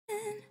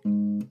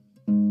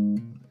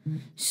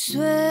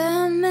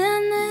Swimming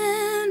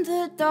in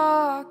the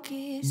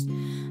darkest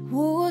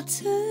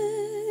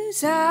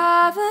waters,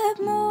 I've had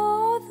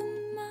more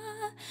than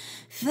my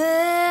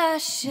fair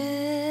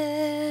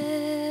share,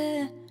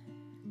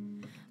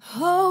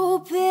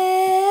 hoping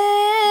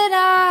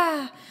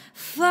I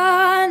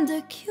find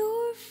a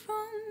cure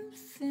from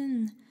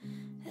thin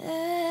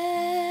air.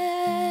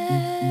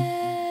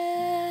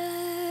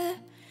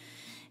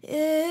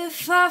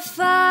 If I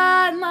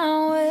find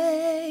my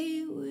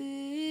way,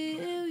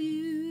 will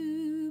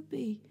you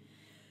be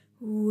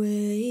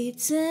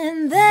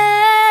waiting there?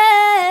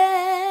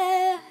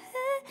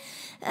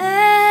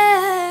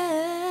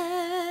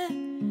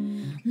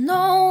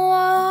 No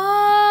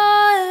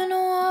one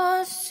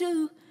wants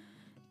to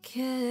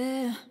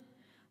care.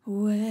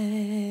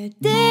 Where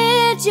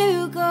did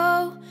you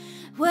go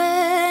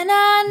when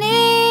I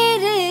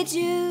needed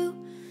you?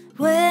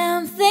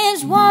 When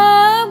things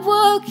weren't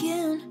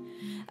working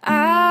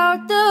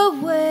out the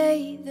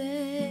way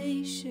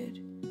they should.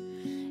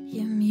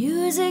 Your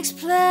music's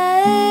playing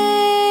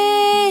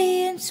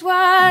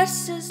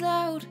twice as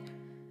loud,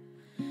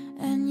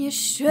 and you're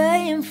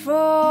straying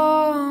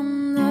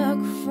from the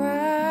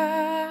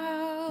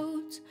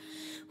crowd.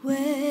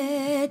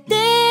 Where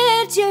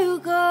did you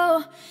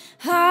go?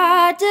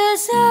 I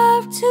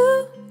deserve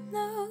to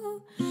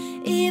know,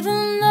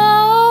 even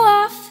though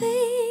our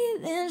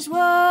feelings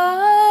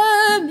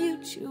were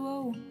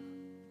mutual.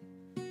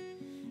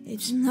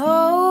 It's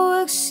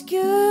no excuse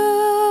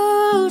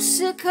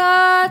to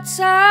cut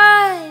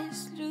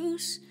ties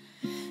loose.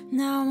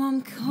 Now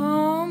I'm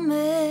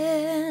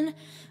coming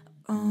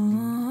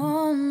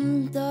undone.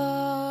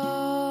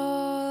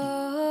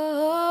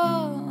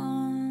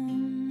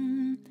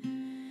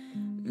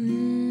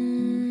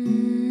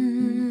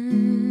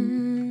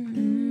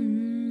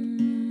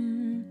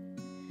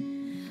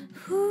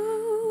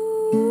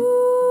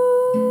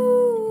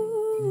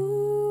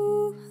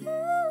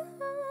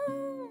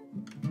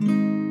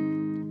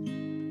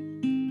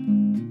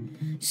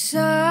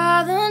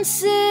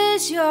 Silence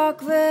is your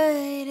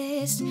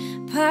greatest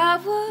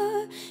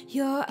power.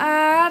 Your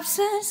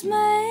absence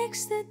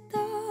makes the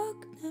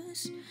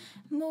darkness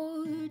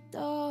more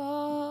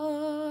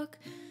dark.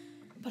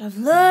 But I've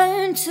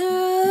learned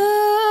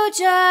to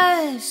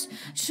just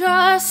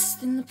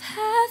trust in the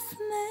path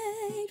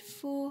made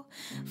for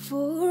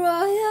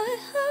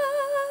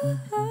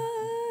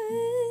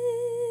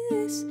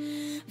us.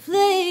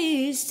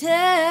 Please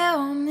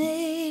tell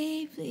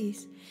me,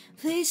 please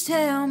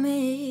tell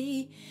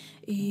me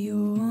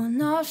you're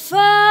not far.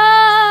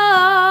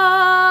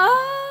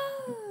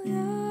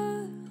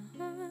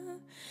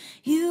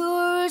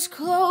 You're as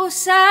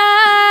close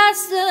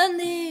as the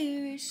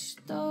nearest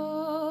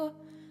star.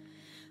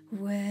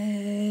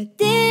 Where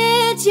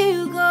did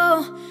you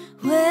go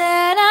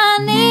when I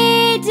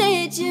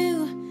needed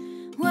you?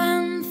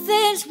 When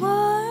things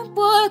weren't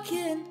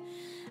working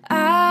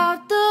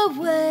out the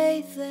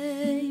way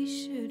they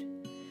should.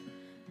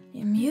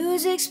 Your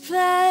music's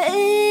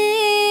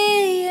playing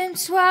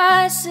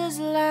twice as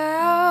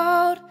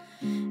loud,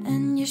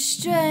 and you're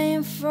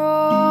straying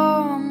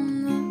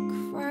from the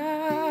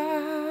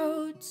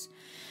crowds.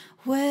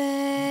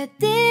 Where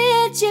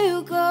did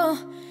you go?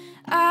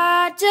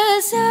 I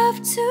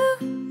deserve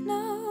to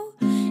know,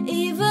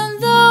 even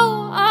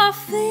though our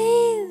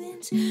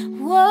feelings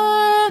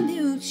were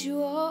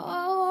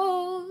mutual.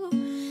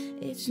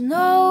 It's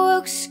no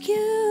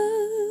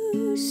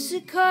excuse to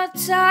cut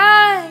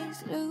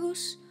ties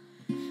loose.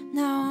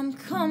 Now I'm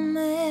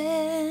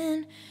coming